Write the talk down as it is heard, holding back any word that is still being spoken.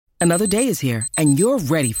Another day is here, and you're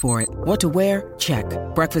ready for it. What to wear? Check.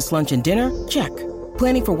 Breakfast, lunch, and dinner? Check.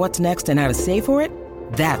 Planning for what's next and how to save for it?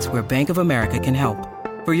 That's where Bank of America can help.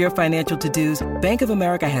 For your financial to-dos, Bank of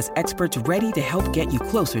America has experts ready to help get you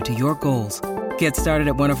closer to your goals. Get started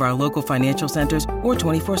at one of our local financial centers or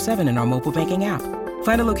 24/7 in our mobile banking app.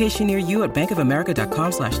 Find a location near you at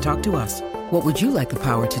bankofamerica.com/talktous. What would you like the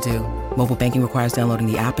power to do? Mobile banking requires downloading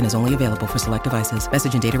the app and is only available for select devices.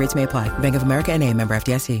 Message and data rates may apply. Bank of America N.A., member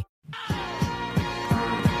FDIC.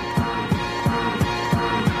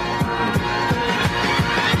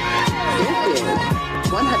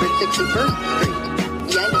 161st Street,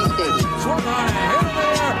 Yankee Stadium. Swung on a hit in the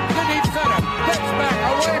air. The deep center. Gets back,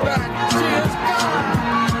 away back. She is gone.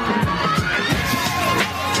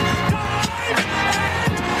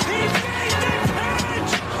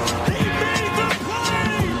 He made the play.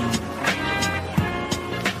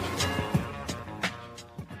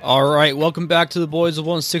 All right, welcome back to the Boys of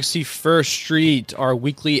 161st Street, our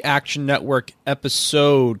weekly Action Network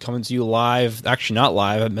episode coming to you live. Actually, not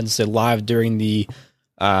live. I meant to say live during the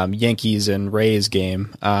Yankees and Rays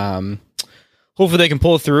game. Hopefully they can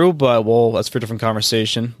pull through, but that's for a different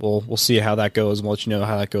conversation. We'll see how that goes, and we'll let you know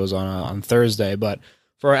how that goes on Thursday. But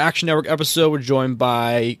for our Action Network episode, we're joined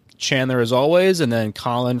by Chandler as always, and then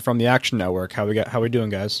Colin from the Action Network. How we doing,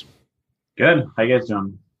 guys? Good. How you guys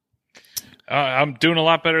doing? I'm doing a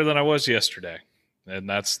lot better than I was yesterday, and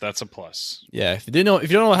that's a plus. Yeah, if you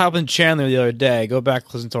don't know what happened to Chandler the other day, go back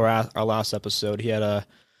and listen to our last episode. He had a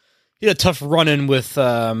tough run-in with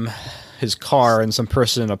his car and some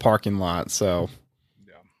person in a parking lot. So,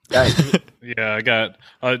 yeah, I got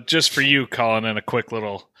just for you, Colin, and a quick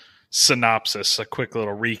little synopsis, a quick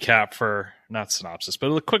little recap for not synopsis,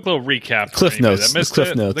 but a quick little recap. Cliff notes.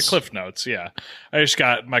 The Cliff notes. Yeah, I just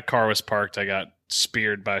got my car was parked. I got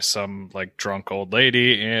speared by some drunk old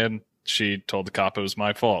lady, and she told the cop it was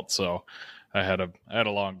my fault. So I had a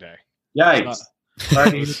long day. Yikes!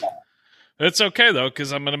 It's okay though,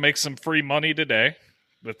 because I'm going to make some free money today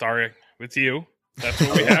with you. That's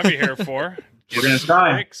what we have you here for. We're going to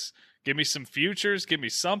try. Breaks, give me some futures. Give me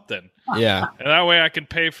something. Yeah, and that way I can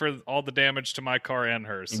pay for all the damage to my car and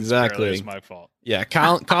hers. Exactly, it's my fault. Yeah,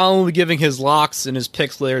 Colin will be giving his locks and his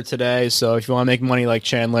picks later today. So if you want to make money like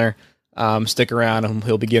Chandler, stick around and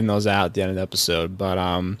he'll be giving those out at the end of the episode. But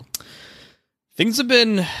things have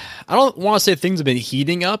been. I don't want to say things have been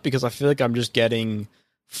heating up because I feel like I'm just getting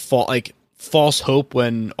false hope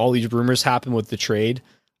when all these rumors happen with the trade.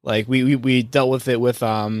 Like we dealt with it with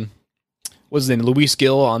what's his name, Luis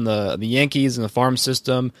Gil on the Yankees and the farm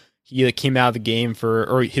system. He came out of the game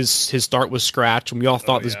his start was scratched, and we all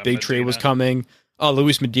thought this big trade was coming. Oh,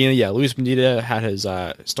 Luis Medina. Yeah, Luis Medina had his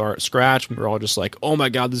start scratched. We were all just like, oh my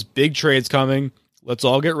God, this big trade's coming. Let's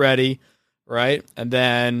all get ready. Right? And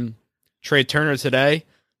then Trey Turner today.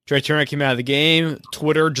 Trey Turner came out of the game.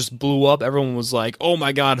 Twitter just blew up. Everyone was like, oh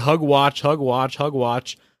my God, hug watch. Gonna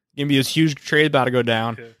be this huge trade about to go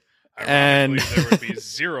down. And there would be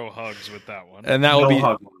zero hugs with that one. And that would be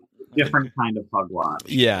hug watch. Different kind of hug watch.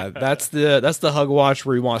 Yeah, that's the hug watch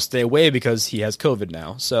where you want to stay away because he has COVID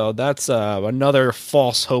now. So that's another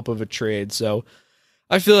false hope of a trade. So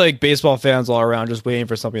I feel like baseball fans all around just waiting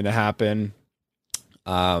for something to happen.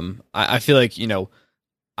 I feel like,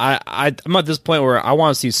 I'm at this point where I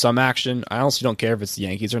want to see some action. I honestly don't care if it's the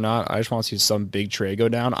Yankees or not. I just want to see some big trade go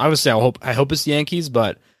down. Obviously, I hope it's the Yankees,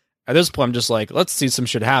 but at this point, I'm just like, let's see some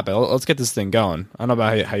shit happen. Let's get this thing going. I don't know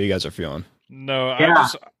about how you guys are feeling. No, yeah.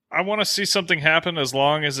 I want to see something happen as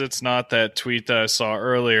long as it's not that tweet that I saw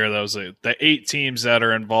earlier. That was the 8 teams that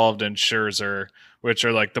are involved in Scherzer, which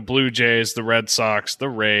are like the Blue Jays, the Red Sox, the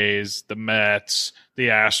Rays, the Mets, the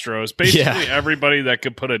Astros. Basically, everybody that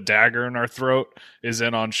could put a dagger in our throat is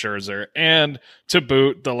in on Scherzer. And to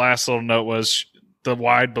boot, the last little note was the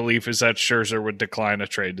wide belief is that Scherzer would decline a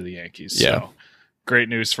trade to the Yankees. Yeah. So great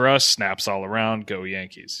news for us. Snaps all around. Go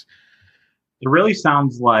Yankees. It really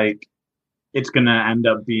sounds like it's going to end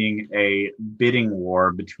up being a bidding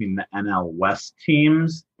war between the NL West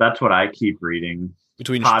teams. That's what I keep reading.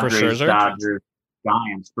 Between Padres, Scherzer? Dodgers,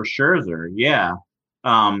 Giants for Scherzer. Yeah.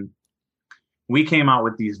 We came out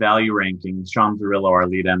with these value rankings. Sean Zerillo, our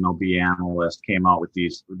lead MLB analyst, came out with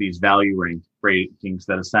these value rankings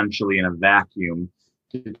that essentially in a vacuum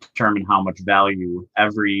determine how much value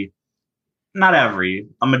a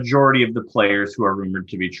majority of the players who are rumored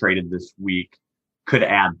to be traded this week could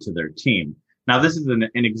add to their team. Now, this is an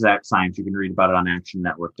inexact science. You can read about it on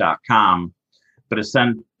actionnetwork.com. But it's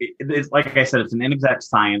like I said, it's an inexact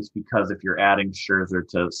science because if you're adding Scherzer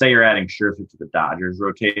to the Dodgers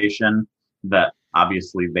rotation, that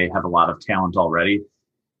obviously they have a lot of talent already,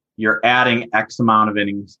 you're adding X amount of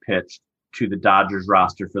innings pitched to the Dodgers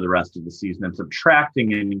roster for the rest of the season and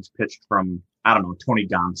subtracting innings pitched from, I don't know, Tony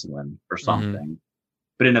Gonsolin or something.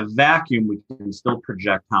 But in a vacuum, we can still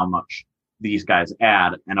project how much these guys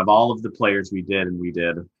add. And of all of the players we did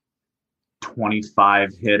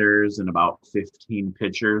 25 hitters and about 15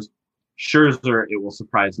 pitchers, Scherzer, it will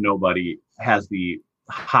surprise nobody, has the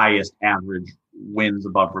highest average wins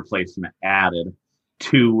above replacement added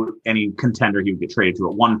to any contender he would get traded to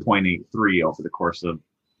at 1.83 over the course of,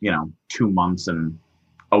 2 months and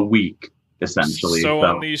a week, essentially. So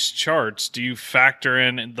on these charts, do you factor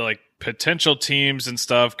in the potential teams and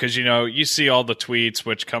stuff? Because you see all the tweets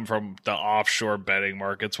which come from the offshore betting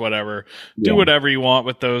markets, whatever. Do whatever you want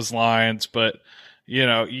with those lines, but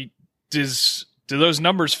do those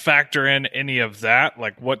numbers factor in any of that?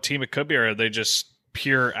 Like what team it could be, or are they just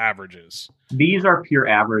pure averages? These are pure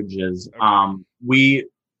averages. Okay.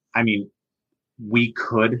 We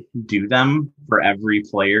could do them for every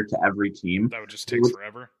player to every team. That would just take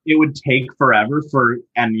forever. It would take forever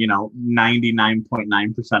and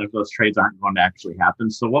 99.9% of those trades aren't going to actually happen.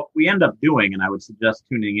 So what we end up doing, and I would suggest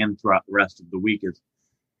tuning in throughout the rest of the week, is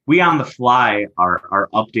we on the fly are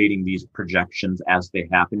updating these projections as they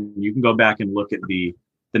happen. You can go back and look at the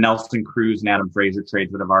Nelson Cruz and Adam Frazier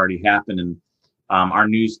trades that have already happened, and our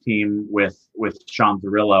news team with Sean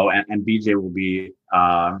Zerillo and BJ will be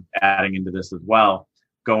adding into this as well,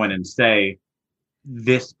 go in and say,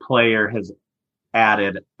 this player has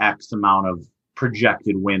added X amount of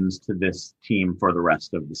projected wins to this team for the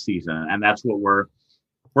rest of the season. And that's what we're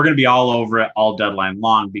going to be all over it all deadline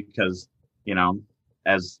long, because,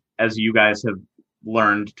 as you guys have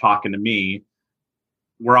learned talking to me,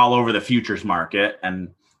 we're all over the futures market. And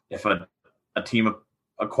if a team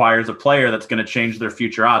acquires a player that's going to change their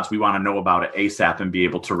future odds, we want to know about it ASAP and be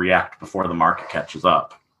able to react before the market catches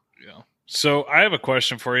up. Yeah. So I have a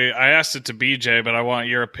question for you. I asked it to BJ, but I want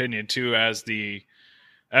your opinion too, as the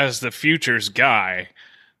futures guy.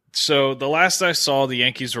 So the last I saw, the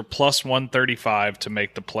Yankees were plus 135 to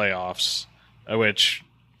make the playoffs, which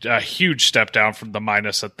a huge step down from the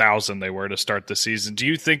minus 1,000 they were to start the season. Do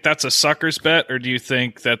you think that's a sucker's bet, or do you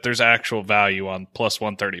think that there's actual value on plus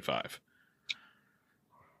 135?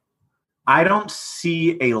 I don't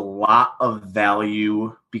see a lot of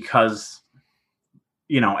value because,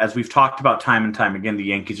 as we've talked about time and time again, the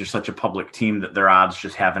Yankees are such a public team that their odds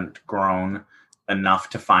just haven't grown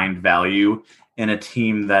enough to find value in a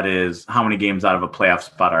team that is, how many games out of a playoff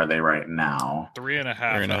spot are they right now?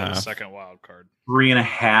 3.5 out of the second wild card.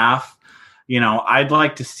 3.5. I'd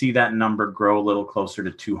like to see that number grow a little closer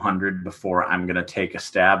to 200 before I'm going to take a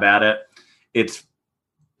stab at it. It's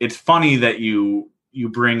funny that you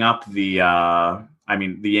bring up the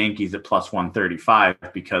Yankees at plus 135,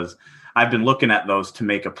 because I've been looking at those to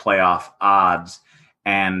make a playoff odds,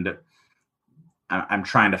 and I'm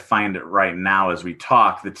trying to find it right now as we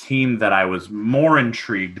talk. The team that I was more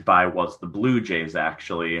intrigued by was the Blue Jays,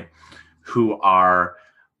 actually, who are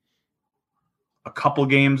a couple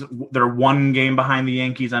games. They're one game behind the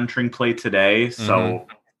Yankees entering play today, so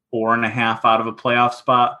 4.5 out of a playoff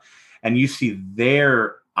spot. And you see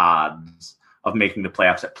their odds of making the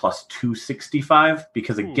playoffs at plus 265,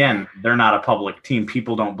 because again, they're not a public team.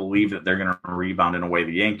 People don't believe that they're going to rebound in a way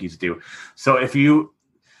the Yankees do. So if you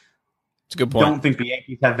don't think the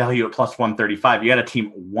Yankees have value at plus 135, you got a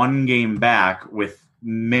team one game back with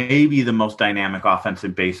maybe the most dynamic offense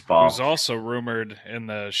in baseball. Who's also rumored in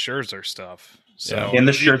the Scherzer stuff. So in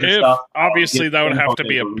the Scherzer stuff, obviously that would have to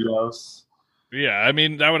be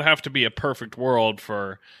that would have to be a perfect world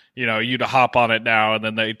for you to hop on it now, and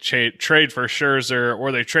then they trade for Scherzer,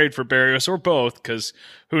 or they trade for Berrios, or both, because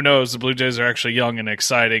who knows, the Blue Jays are actually young and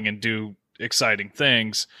exciting and do exciting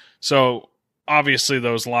things. So obviously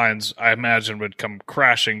those lines, I imagine, would come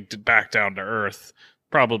crashing back down to earth,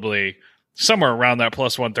 probably somewhere around that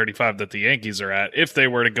plus 135 that the Yankees are at, if they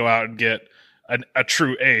were to go out and get a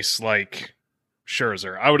true ace like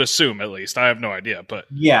Scherzer. I would assume, at least. I have no idea, but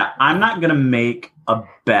yeah, I'm not going to make a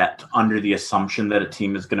bet under the assumption that a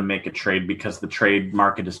team is going to make a trade, because the trade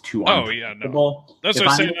market is too unpredictable. No. That's what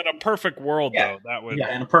I'm saying. In a perfect world, though, that would.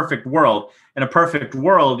 Yeah, in a perfect world,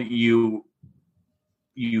 you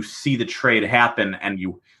see the trade happen and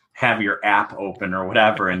you have your app open or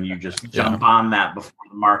whatever, and you just jump on that before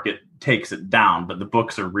the market takes it down. But the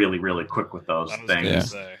books are really, really quick with those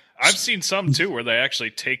things. I've seen some too where they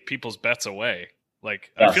actually take people's bets away.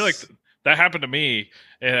 I feel like that happened to me.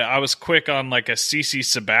 I was quick on a CC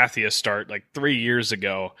Sabathia start 3 years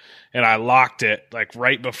ago, and I locked it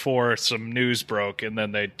right before some news broke, and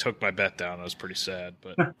then they took my bet down. I was pretty sad,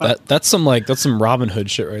 but that's some Robin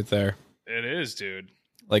Hood shit right there. It is, dude.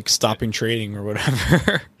 Stopping trading or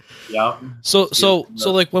whatever. Yep. So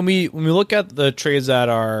like when we look at the trades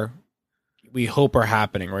that we hope are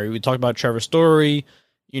happening, right? We talked about Trevor Story.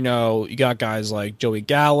 You know, you got guys like Joey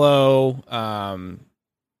Gallo,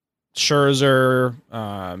 Scherzer,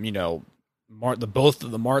 you know, both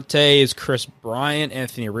of the Martes, Chris Bryant,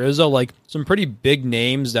 Anthony Rizzo, like some pretty big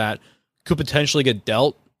names that could potentially get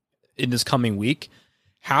dealt in this coming week.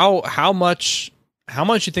 How much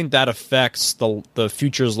you think that affects the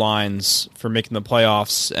futures lines for making the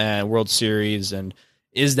playoffs and World Series, and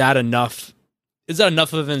is that enough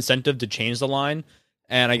of an incentive to change the line?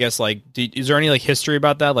 And I guess, like, is there any like history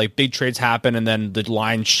about that? Like, big trades happen and then the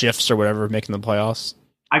line shifts or whatever, making the playoffs?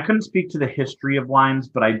 I couldn't speak to the history of lines,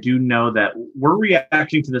 but I do know that we're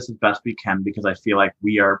reacting to this as best we can because I feel like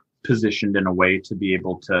we are positioned in a way to be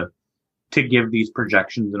able to give these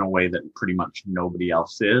projections in a way that pretty much nobody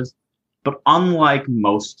else is. But unlike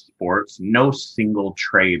most sports, no single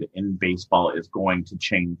trade in baseball is going to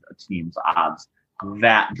change a team's odds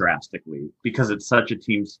that drastically because it's such a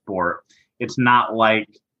team sport. It's not like,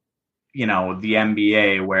 you know, the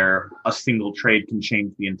NBA where a single trade can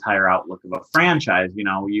change the entire outlook of a franchise. You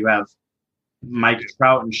know, you have Mike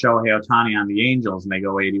Trout and Shohei Ohtani on the Angels and they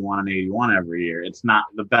go 81 and 81 every year. It's not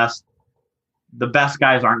the best. The best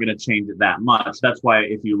guys aren't going to change it that much. That's why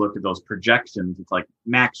if you look at those projections, it's like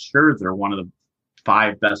Max Scherzer, one of the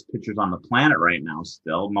 5 best pitchers on the planet right now,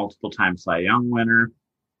 still multiple time Cy Young winner,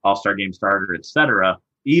 All-Star game starter, etc.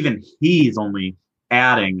 Even he's only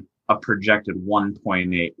adding a projected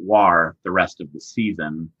 1.8 WAR the rest of the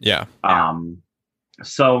season. Yeah.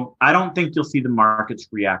 So I don't think you'll see the markets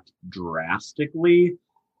react drastically,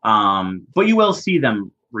 but you will see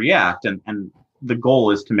them react, and the goal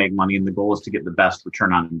is to make money, and the goal is to get the best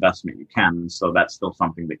return on investment you can. So that's still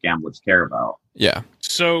something that gamblers care about. Yeah.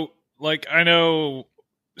 So, like, I know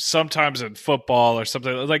sometimes in football or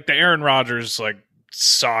something like the Aaron Rodgers like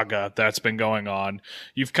saga that's been going on,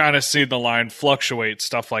 you've kind of seen the line fluctuate,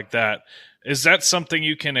 stuff like that. Is that something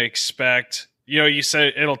you can expect? You know, you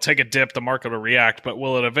say it'll take a dip, the market will react, but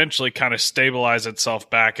will it eventually kind of stabilize itself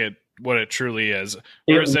back at what it truly is?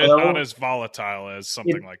 Or is it not as volatile as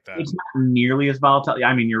something like that? It's not nearly as volatile.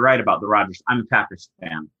 I mean, you're right about the Rodgers. I'm a Packers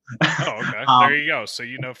fan. Oh, okay. There you go. So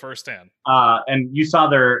you know firsthand. And you saw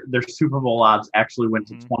their Super Bowl odds actually went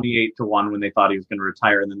to 28-1 when they thought he was going to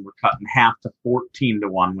retire, and then were cut in half to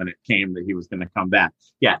 14-1 when it came that he was going to come back.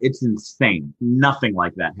 Yeah, it's insane. Nothing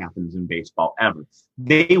like that happens in baseball ever.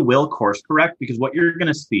 They will course correct because what you're going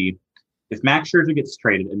to see, if Max Scherzer gets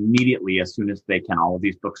traded immediately, as soon as they can, all of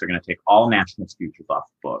these books are going to take all Nationals futures off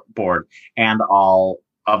the board and all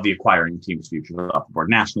of the acquiring teams' futures off the board.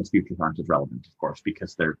 Nationals futures aren't as relevant, of course,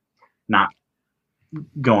 because they're not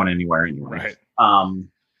going anywhere anyway. Right.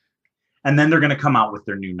 And then they're going to come out with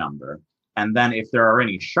their new number. And then if there are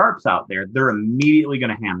any sharps out there, they're immediately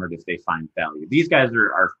going to hammer it if they find value. These guys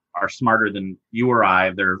are smarter than you or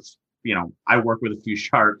I. There's, you know, I work with a few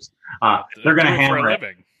sharps. They're going to hammer it.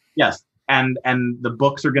 Yes. And the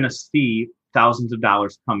books are going to see thousands of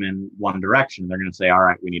dollars come in one direction. They're going to say, all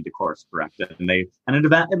right, we need to course correct it. And it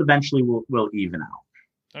eventually will even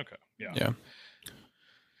out. Okay. Yeah.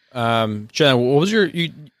 Jen, what was your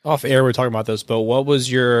off air? We're talking about this, but what was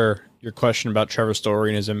your question about Trevor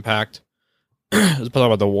Story and his impact? Let's talk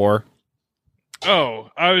about the WAR. Oh,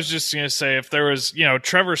 I was just going to say, if there was, you know,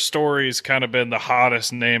 Trevor Story's kind of been the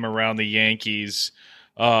hottest name around the Yankees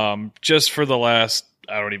just for the last,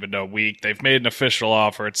 I don't even know, week. They've made an official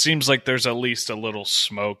offer. It seems like there's at least a little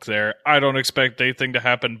smoke there. I don't expect anything to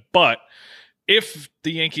happen, but if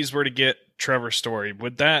the Yankees were to get Trevor Story,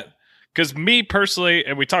 would that, because me personally,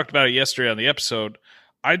 and we talked about it yesterday on the episode,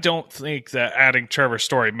 I don't think that adding Trevor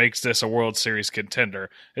Story makes this a World Series contender.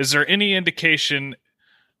 Is there any indication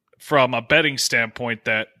from a betting standpoint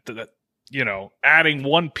that you know, adding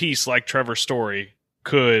one piece like Trevor Story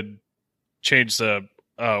could change the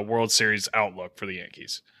World Series outlook for the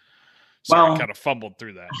Yankees? Sorry, I kind of fumbled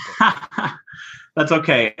through that. That's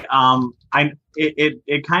okay.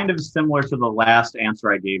 It kind of is similar to the last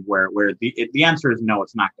answer I gave, where the answer is no,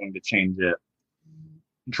 it's not going to change it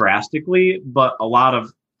drastically, but a lot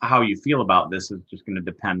of how you feel about this is just going to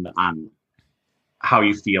depend on how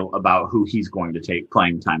you feel about who he's going to take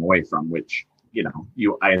playing time away from, which, you know,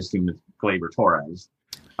 I assume it's Gleyber Torres,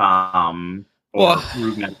 or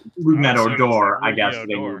Rougned Odor, I guess.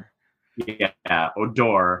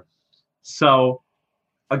 Odor. So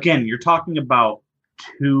again, you're talking about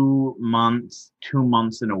 2 months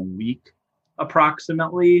in a week,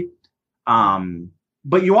 approximately.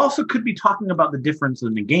 But you also could be talking about the difference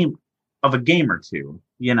in a game or two.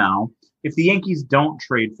 You know, if the Yankees don't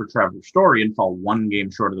trade for Trevor Story and fall one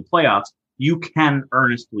game short of the playoffs, you can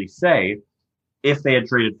earnestly say if they had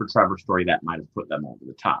traded for Trevor Story, that might have put them over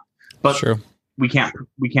the top. But Sure. we can't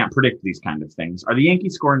predict these kind of things. Are the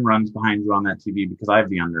Yankees scoring runs behind you on that TV? Because I have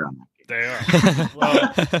the under on that game. They are.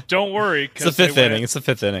 Well, don't worry. It's the fifth inning. It's the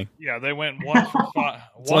fifth inning. Yeah, they went 1 for 5.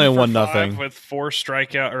 It's only 1-0 with 4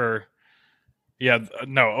 strikeout.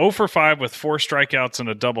 0 for 5 with 4 strikeouts and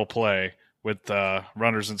a double play with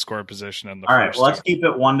runners in scoring position. In the All right, first well, let's keep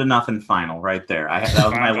it 1-0 final right there. That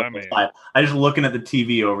was my Fine by look side. I just looking at the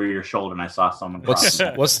TV over your shoulder and I saw someone.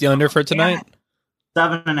 What's the under for tonight?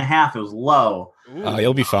 7.5. It was low. Ooh.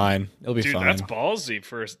 You'll be fine. You'll be Dude, fine. that's ballsy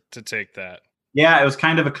to take that. Yeah, it was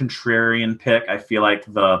kind of a contrarian pick. I feel like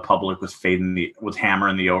the public was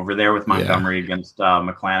hammering the over there with Montgomery against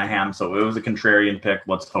McClanahan, so it was a contrarian pick.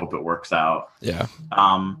 Let's hope it works out. Yeah.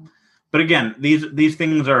 But again, these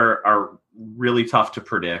things are really tough to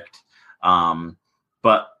predict.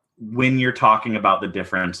 But when you're talking about the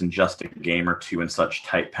difference in just a game or two in such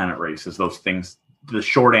tight pennant races, those things. The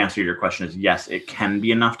short answer to your question is yes, it can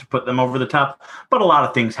be enough to put them over the top, but a lot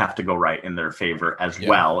of things have to go right in their favor as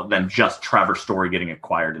well than just Trevor Story getting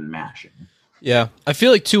acquired and mashing. Yeah. I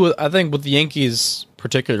feel like too, I think with the Yankees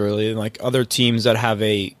particularly, and like other teams that have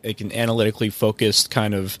an analytically focused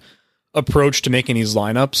kind of approach to making these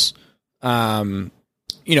lineups,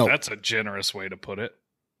 that's a generous way to put it.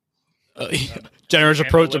 Generous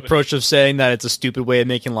approach of saying that it's a stupid way of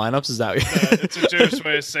making lineups. Is that it's a generous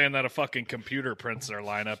way of saying that a fucking computer prints their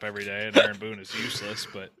lineup every day and Aaron Boone is useless?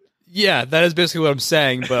 But yeah, that is basically what I'm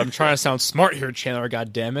saying. But I'm trying to sound smart here, Chandler.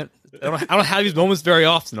 God damn it! I don't have these moments very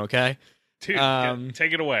often. Okay, dude,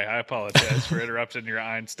 take it away. I apologize for interrupting your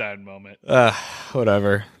Einstein moment.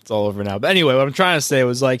 Whatever. It's all over now. But anyway, what I'm trying to say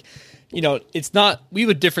was like, it's not. We have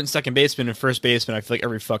a different second baseman and first baseman. I feel like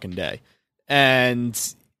every fucking day, and.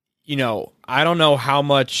 I don't know how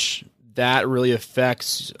much that really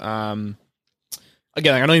affects. Again,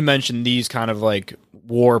 I know you mentioned these kind of like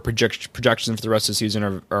WAR projections for the rest of the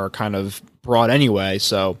season are kind of broad anyway,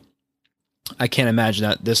 so I can't imagine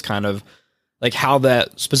that this kind of like how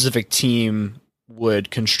that specific team would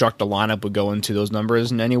construct a lineup would go into those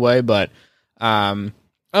numbers in any way. But I don't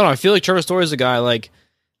know. I feel like Trevor Story is a guy like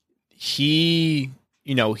he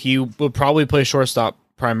would probably play shortstop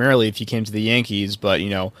primarily if he came to the Yankees, but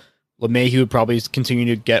LeMahieu would probably continue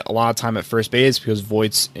to get a lot of time at first base because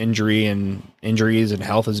Voigt's injuries and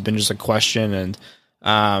health has been just a question.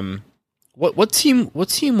 And what team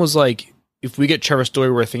was like, if we get Trevor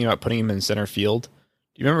Story, we're thinking about putting him in center field?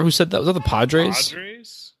 Do you remember who said that? Was that the Padres?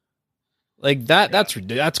 Padres? Like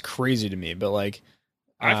that's crazy to me. But like,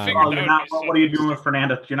 I figured what are you doing with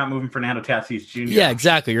Fernando? You're not moving Fernando Tatis Jr. Yeah,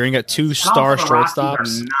 exactly. You're gonna get 2 star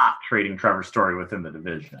shortstops. Are not trading Trevor Story within the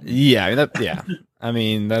division. Yeah, I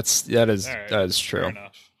mean that is true. Fair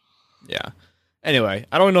enough. Yeah. Anyway,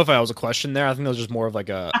 I don't know if that was a question there. I think that was just more of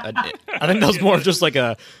like I think that was more of just like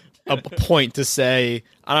a point to say.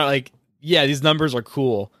 I don't like. Yeah, these numbers are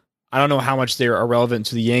cool. I don't know how much they are relevant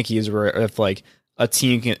to the Yankees, or if like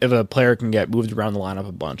if a player can get moved around the lineup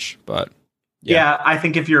a bunch, but. Yeah, I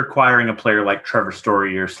think if you're acquiring a player like Trevor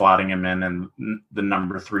Story, you're slotting him in the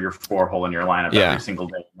number 3 or 4 hole in your lineup every single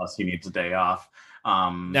day, unless he needs a day off.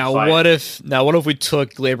 What if we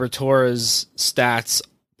took Gleyber Torres' stats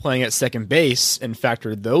playing at second base and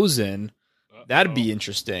factored those in? That'd be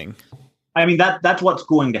interesting. I mean that's what's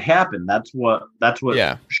going to happen. That's what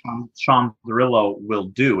Sean Zerillo will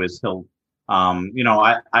do. Is he'll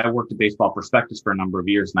I worked at Baseball Prospectus for a number of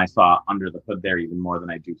years, and I saw under the hood there even more than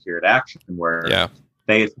I do here at Action, where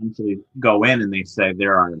they essentially go in and they say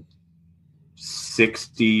there are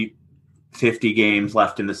 50 games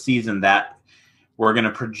left in the season that we're going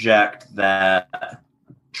to project that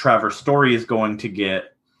Trevor Story is going to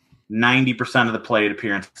get 90% of the plate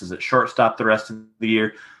appearances at shortstop the rest of the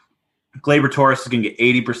year. Gleyber Torres is going to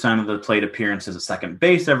get 80% of the plate appearances at second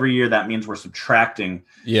base every year. That means we're subtracting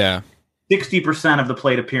 60% of the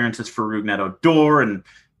plate appearances for Rougned Odor and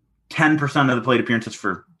 10% of the plate appearances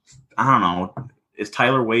for, I don't know, is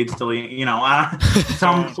Tyler Wade still,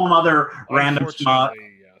 some other random spot.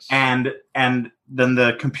 Yes. And then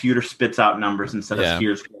the computer spits out numbers and says,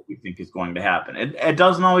 here's what we think is going to happen. It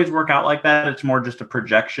doesn't always work out like that. It's more just a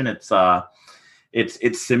projection.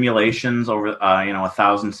 It's simulations over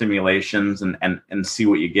 1,000 simulations and see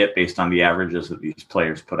what you get based on the averages that these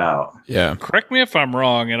players put out. Yeah. Correct me if I'm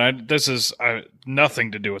wrong, and this is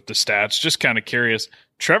nothing to do with the stats. Just kind of curious.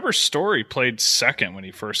 Trevor Story played second when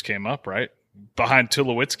he first came up, right? Behind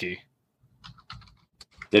Tulowitzki.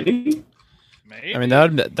 Did he? Maybe. I mean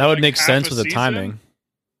that would make sense with the timing.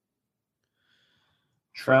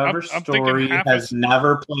 Trevor Story has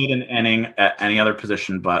never played an inning at any other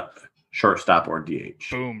position but shortstop or DH.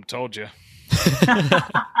 Boom, told you.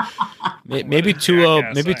 Maybe What a 2-0.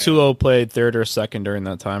 jackass Maybe I am. 2-0 played third or second during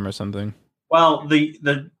that time or something. Well,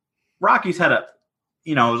 the Rockies had it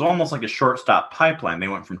was almost like a shortstop pipeline. They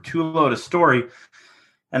went from Tulo to Story,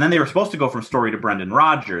 and then they were supposed to go from Story to Brendan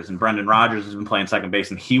Rodgers, and Brendan Rodgers has been playing second base,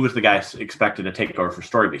 and he was the guy expected to take over for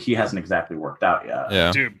Story, but he hasn't exactly worked out yet.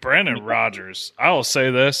 Yeah. Dude, Brendan Rodgers. I will say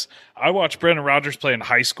this. I watched Brendan Rodgers play in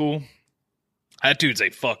high school. That dude's a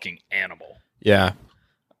fucking animal. Yeah.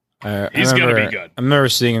 He's going to be good. I remember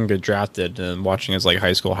seeing him get drafted and watching his like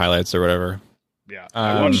high school highlights or whatever. Yeah.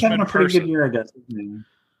 I He's watched him having in a pretty good person. year, I guess.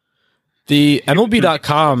 The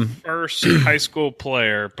MLB.com. First high school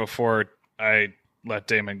player before I let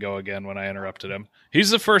Damon go again when I interrupted him.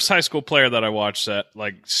 He's the first high school player that I watched that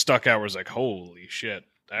like stuck out. Was like, holy shit,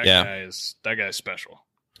 that guy's special.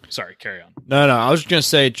 Sorry, carry on. No. I was just gonna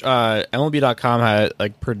say MLB.com had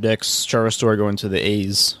like predicts Trevor Story going to the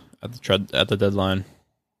A's at the deadline,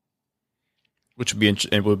 which would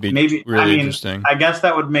be Maybe really interesting. I guess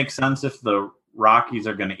that would make sense if the Rockies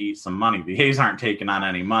are going to eat some money. The A's aren't taking on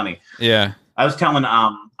any money. Yeah. I was telling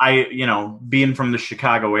being from the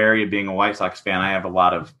Chicago area, being a White Sox fan, I have a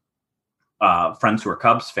lot of friends who are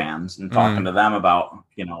Cubs fans, and talking to them about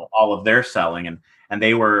all of their selling, and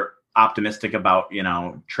they were optimistic about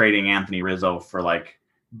trading Anthony Rizzo for like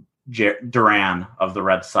Duran of the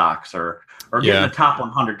Red Sox, or getting the top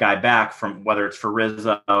 100 guy back, from whether it's for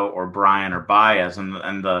Rizzo or Bryan or Baez, and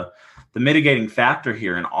the mitigating factor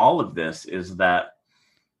here in all of this is that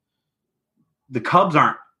the Cubs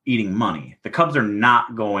aren't eating money. The Cubs are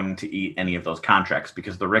not going to eat any of those contracts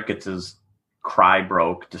because the Ricketts cry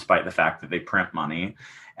broke, despite the fact that they print money.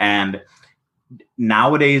 And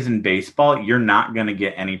nowadays in baseball, you're not going to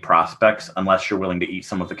get any prospects unless you're willing to eat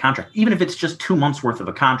some of the contract, even if it's just 2 months worth of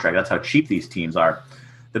a contract. That's how cheap these teams are.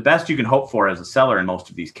 The best you can hope for as a seller in most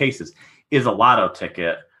of these cases is a lotto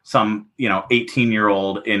ticket, some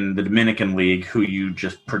 18-year-old in the Dominican League who you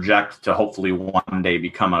just project to hopefully one day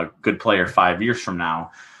become a good player 5 years from now.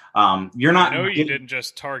 You're not. I know you didn't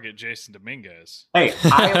just target Jason Dominguez. Hey,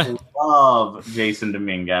 I love Jason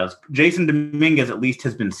Dominguez. Jason Dominguez at least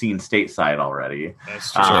has been seen stateside already.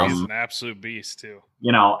 That's true. He's an absolute beast too.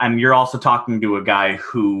 And you're also talking to a guy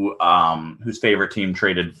who whose favorite team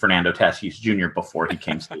traded Fernando Tatis Jr. before he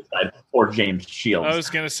came stateside, or James Shields. I was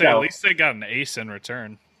going to say, at least they got an ace in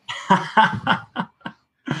return.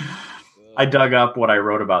 I dug up what I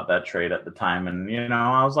wrote about that trade at the time, and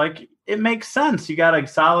I was like, it makes sense. You got a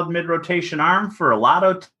solid mid-rotation arm for a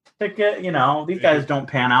lotto ticket. These guys don't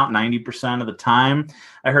pan out 90% of the time.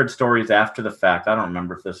 I heard stories after the fact. I don't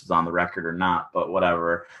remember if this is on the record or not, but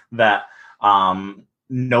whatever. That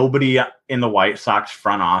nobody in the White Sox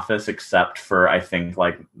front office, except for I think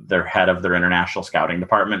like their head of their international scouting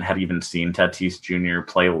department, had even seen Tatis Jr.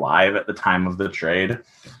 play live at the time of the trade.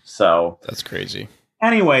 So that's crazy.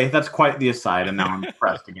 Anyway, that's quite the aside, and now I'm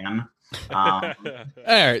depressed again. All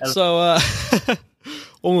right, so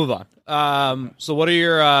we'll move on. So what are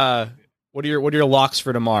your locks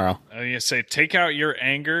for tomorrow? You say take out your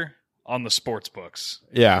anger on the sports books.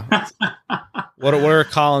 Yeah. What are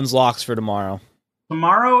Colin's locks for tomorrow?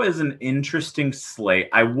 Tomorrow is an interesting slate.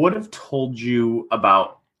 I would have told you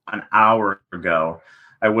about an hour ago.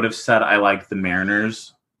 I would have said I like the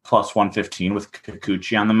Mariners plus 115 with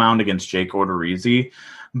Kikuchi on the mound against Jake Odorizzi.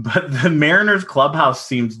 But the Mariners clubhouse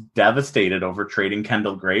seems devastated over trading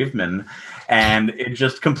Kendall Graveman, and it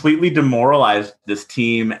just completely demoralized this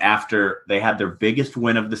team after they had their biggest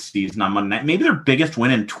win of the season on Monday night, maybe their biggest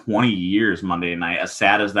win in 20 years Monday night, as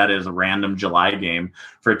sad as that is, a random July game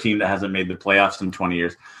for a team that hasn't made the playoffs in 20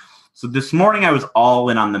 years. So this morning I was all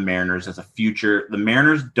in on the Mariners as a future. The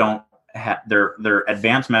Mariners don't have their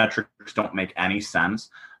advanced metrics don't make any sense.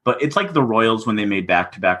 But it's like the Royals when they made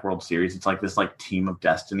back-to-back World Series. It's like this like team of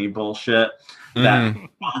destiny bullshit that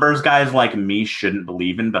numbers guys like me shouldn't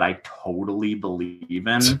believe in, but I totally believe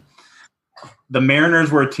in. The Mariners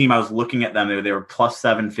were a team, I was looking at them. They were plus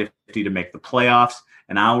 750 to make the playoffs.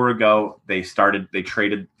 An hour ago, they traded,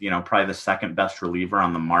 probably the second best reliever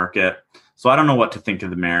on the market. So I don't know what to think of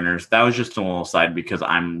the Mariners. That was just a little aside because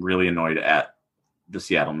I'm really annoyed at the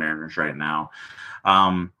Seattle Mariners right now.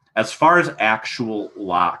 As far as actual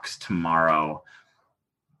locks tomorrow,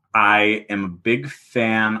 I am a big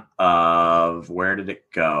fan of, where did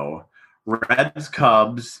it go? Reds,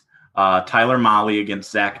 Cubs, Tyler Mahle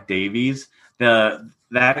against Zach Davies.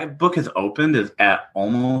 That book has opened is at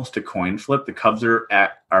almost a coin flip. The Cubs are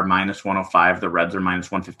minus 105. The Reds are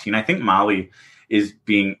minus 115. I think Mahle is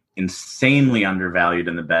being insanely undervalued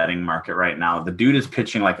in the betting market right now. The dude is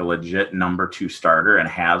pitching like a legit number 2 starter and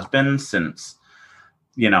has been since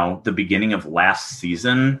the beginning of last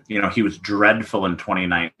season. He was dreadful in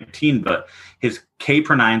 2019, but his K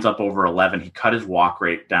per nine's up over 11. He cut his walk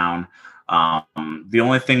rate down. The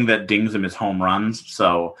only thing that dings him is home runs.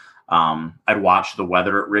 So I'd watch the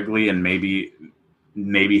weather at Wrigley and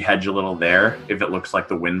maybe hedge a little there if it looks like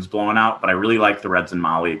the wind's blowing out. But I really like the Reds and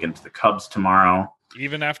Molly against the Cubs tomorrow.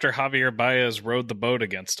 Even after Javier Baez rode the boat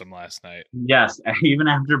against him last night. Yes, even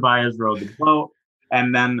after Baez rode the boat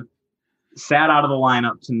and then sat out of the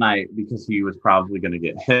lineup tonight because he was probably going to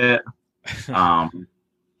get hit.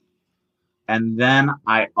 And then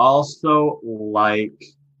I also like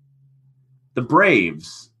the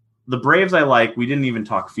Braves. The Braves I like. We didn't even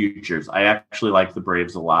talk futures. I actually like the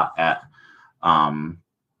Braves a lot at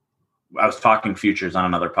I was talking futures on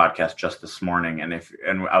another podcast just this morning, and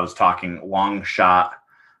I was talking long shot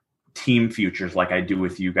team futures like I do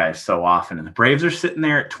with you guys so often. And the Braves are sitting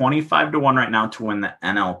there at 25-1 right now to win the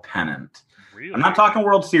NL pennant. Really? I'm not talking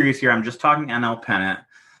World Series here. I'm just talking NL pennant.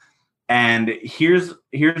 And here's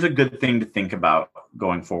a good thing to think about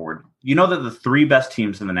going forward. You know that the three best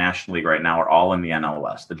teams in the National League right now are all in the NL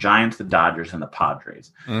West: the Giants, the Dodgers, and the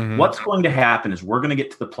Padres. Mhm. What's going to happen is we're going to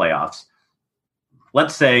get to the playoffs.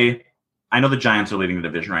 Let's say, I know the Giants are leading the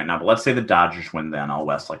division right now, but let's say the Dodgers win the NL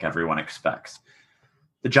West like everyone expects.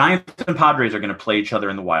 The Giants and Padres are going to play each other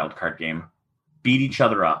in the wild card game, beat each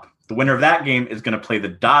other up. The winner of that game is going to play the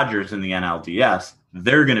Dodgers in the NLDS.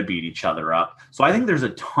 They're going to beat each other up. So I think there's a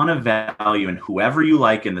ton of value in whoever you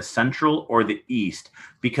like in the Central or the East,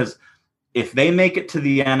 because if they make it to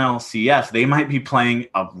the NLCS, they might be playing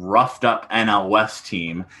a roughed up NL West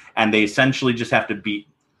team, and they essentially just have to beat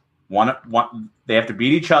one. They have to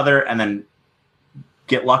beat each other and then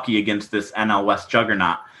get lucky against this NL West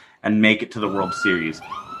juggernaut and make it to the World Series.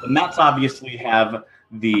 The Mets obviously have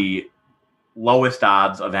the lowest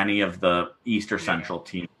odds of any of the East or Central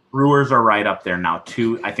teams. Brewers are right up there now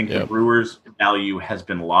too. I think the Brewers' value has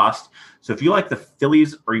been lost. So if you like the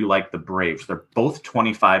Phillies or you like the Braves, they're both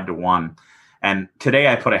 25-1. And today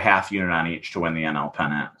I put a half unit on each to win the NL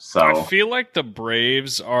pennant. So I feel like the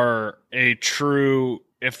Braves are a true,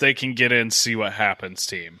 if they can get in, see what happens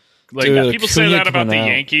team. Like, dude, people say that about the out.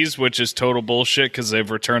 Yankees, which is total bullshit because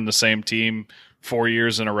they've returned the same team 4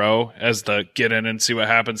 years in a row as the get in and see what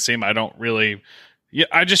happens team. I don't really. Yeah,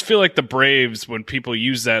 I just feel like the Braves, when people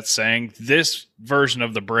use that saying, this version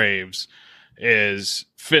of the Braves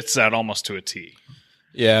fits that almost to a T.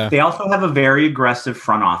 Yeah. They also have a very aggressive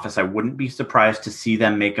front office. I wouldn't be surprised to see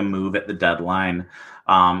them make a move at the deadline.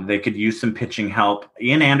 They could use some pitching help.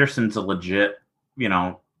 Ian Anderson's a legit,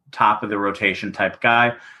 top of the rotation type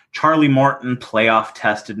guy. Charlie Morton, playoff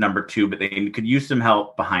tested number 2, but they could use some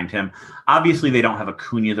help behind him. Obviously, they don't have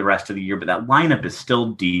Acuna the rest of the year, but that lineup is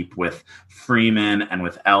still deep with Freeman and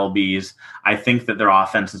with Albies. I think that their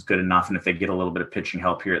offense is good enough, and if they get a little bit of pitching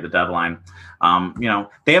help here at the deadline,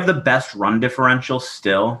 they have the best run differential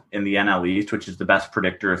still in the NL East, which is the best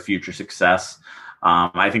predictor of future success.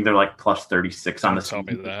 I think they're like plus 36 on the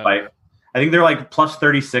season. I think they're like plus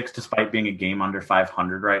 36 despite being a game under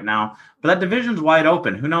 500 right now. But that division's wide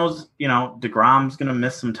open. Who knows? DeGrom's going to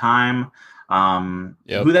miss some time.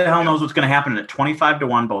 Who the hell knows what's going to happen? At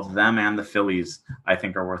 25-1, both them and the Phillies, I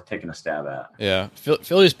think, are worth taking a stab at. Yeah.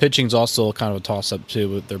 Phillies pitching's also kind of a toss-up, too,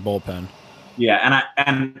 with their bullpen. Yeah,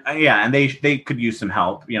 and they could use some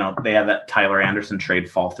help. They had that Tyler Anderson trade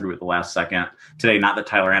fall through at the last second today. Not that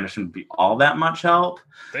Tyler Anderson would be all that much help.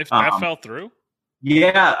 That fell through?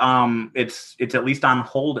 Yeah, it's at least on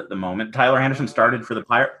hold at the moment. Tyler Anderson started for the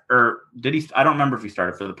Pirates, or did he? I don't remember if he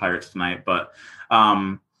started for the Pirates tonight, but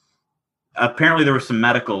apparently there were some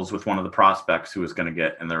medicals with one of the prospects who was going to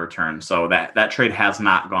get in the return. So that trade has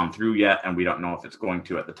not gone through yet, and we don't know if it's going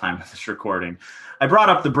to at the time of this recording. I brought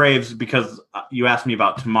up the Braves because you asked me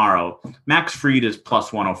about tomorrow. Max Fried is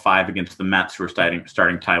plus 105 against the Mets, who are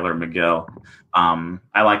starting Tyler McGill.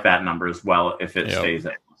 I like that number as well if it stays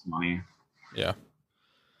at plus money. Yeah.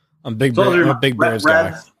 I'm a big Braves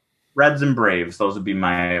guy. Reds and Braves. Those would be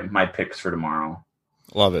my picks for tomorrow.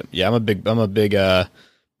 Love it. Yeah, I'm a big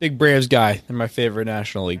Braves guy. They're my favorite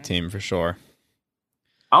National League team for sure.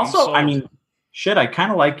 Also, I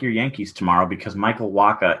kind of like your Yankees tomorrow because Michael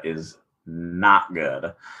Wacha is not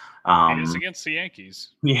good. It is against the Yankees.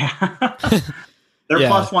 Yeah. They're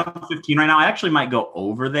plus 115 right now. I actually might go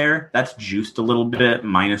over there. That's juiced a little bit,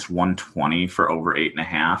 minus 120 for over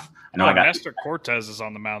 8.5. I know Nestor Cortez is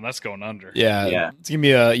on the mound. That's going under. Yeah. It's going to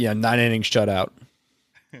be a 9-inning shutout.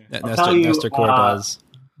 Nestor Cortez.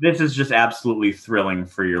 This is just absolutely thrilling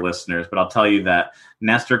for your listeners, but I'll tell you that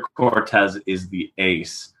Nestor Cortez is the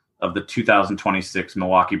ace of the 2026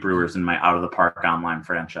 Milwaukee Brewers in my Out of the Park online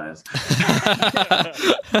franchise.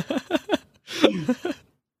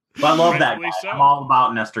 Well, I love that Rightfully guy. so. I'm all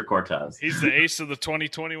about Nestor Cortez. He's the ace of the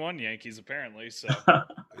 2021 Yankees, apparently. So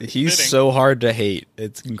He's fitting. so hard to hate.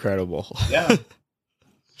 It's incredible. Yeah.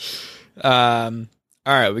 All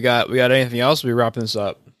right, we got anything else? We wrapping this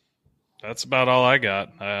up. That's about all I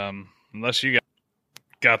got. Unless you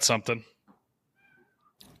got something.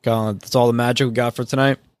 Colin, that's all the magic we got for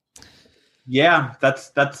tonight. Yeah,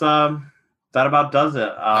 that about does it.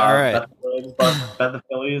 All right. Bet the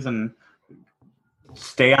Phillies and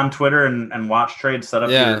stay on Twitter and watch trades. Set up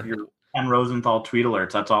your Ken Rosenthal tweet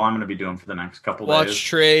alerts. That's all I'm going to be doing for the next couple days. Watch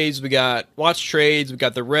trades. We got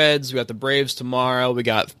the Reds. We got the Braves tomorrow. We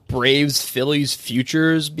got Braves Phillies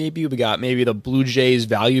futures. Maybe we got the Blue Jays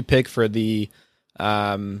value pick for the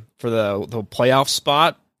playoff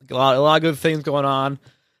spot. A lot of good things going on.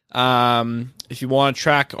 If you want to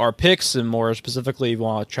track our picks, and more specifically, if you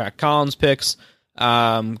want to track Colin's picks, go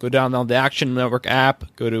download the Action Network app.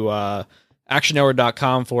 Go to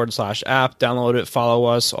actionnetwork.com/app. Download it. Follow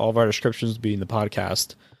us. All of our descriptions will be in the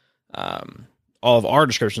podcast. All of our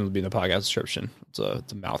descriptions will be in the podcast description. It's a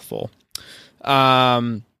mouthful.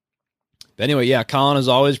 But anyway, yeah, Colin, as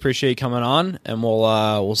always, appreciate you coming on, and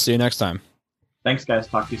we'll see you next time. Thanks, guys.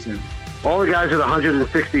 Talk to you soon. All the guys at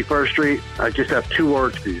 161st Street, I just have 2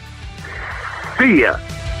 words for you. See ya.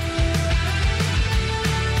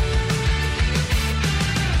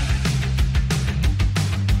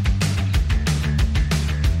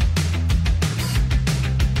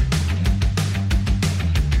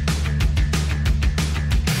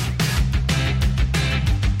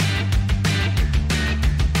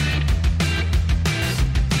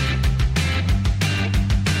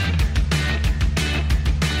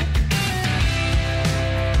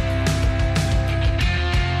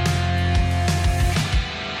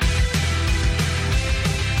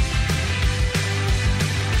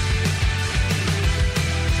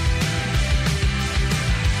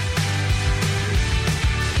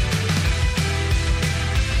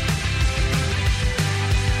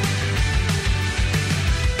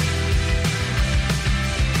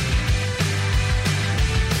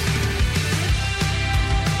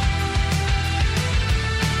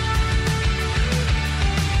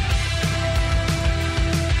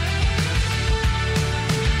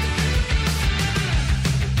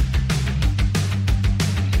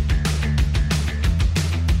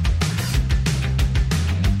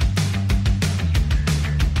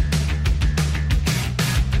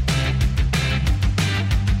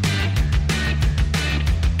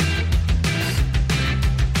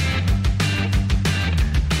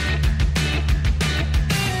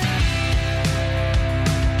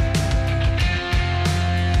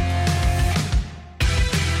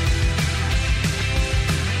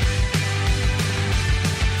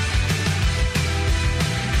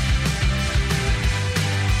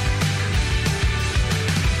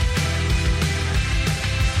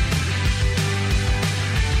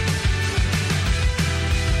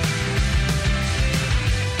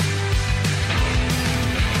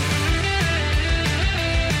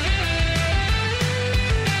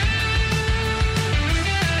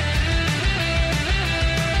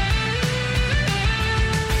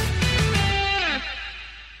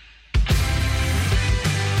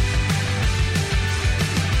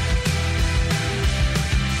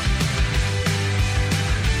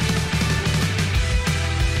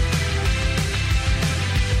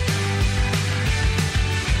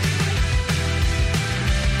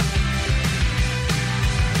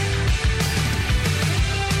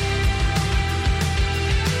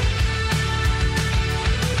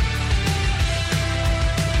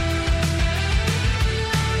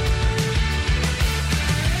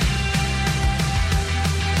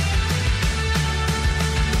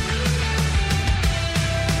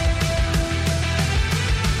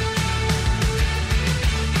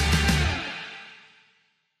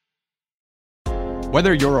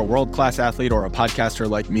 Whether you're a world-class athlete or a podcaster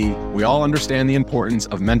like me, we all understand the importance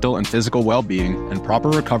of mental and physical well-being and proper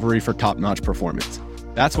recovery for top-notch performance.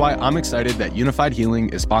 That's why I'm excited that Unified Healing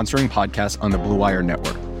is sponsoring podcasts on the Blue Wire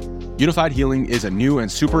Network. Unified Healing is a new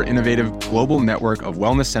and super innovative global network of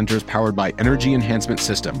wellness centers powered by Energy Enhancement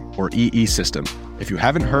System, or EE System. If you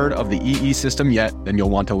haven't heard of the EE System yet, then you'll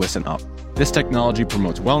want to listen up. This technology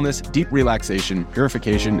promotes wellness, deep relaxation,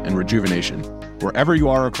 purification, and rejuvenation. Wherever you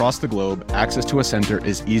are across the globe, access to a center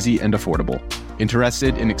is easy and affordable.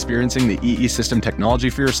 Interested in experiencing the EE System technology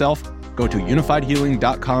for yourself? Go to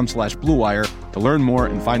unifiedhealing.com/bluewire to learn more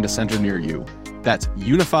and find a center near you. That's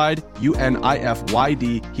unified,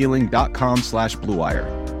 UNIFYD,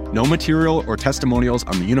 healing.com/bluewire. No material or testimonials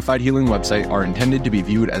on the Unified Healing website are intended to be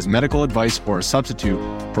viewed as medical advice or a substitute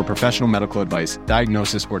for professional medical advice,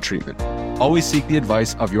 diagnosis, or treatment. Always seek the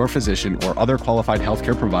advice of your physician or other qualified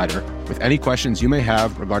healthcare provider with any questions you may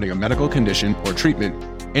have regarding a medical condition or treatment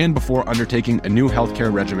and before undertaking a new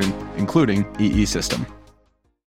healthcare regimen, including EE system.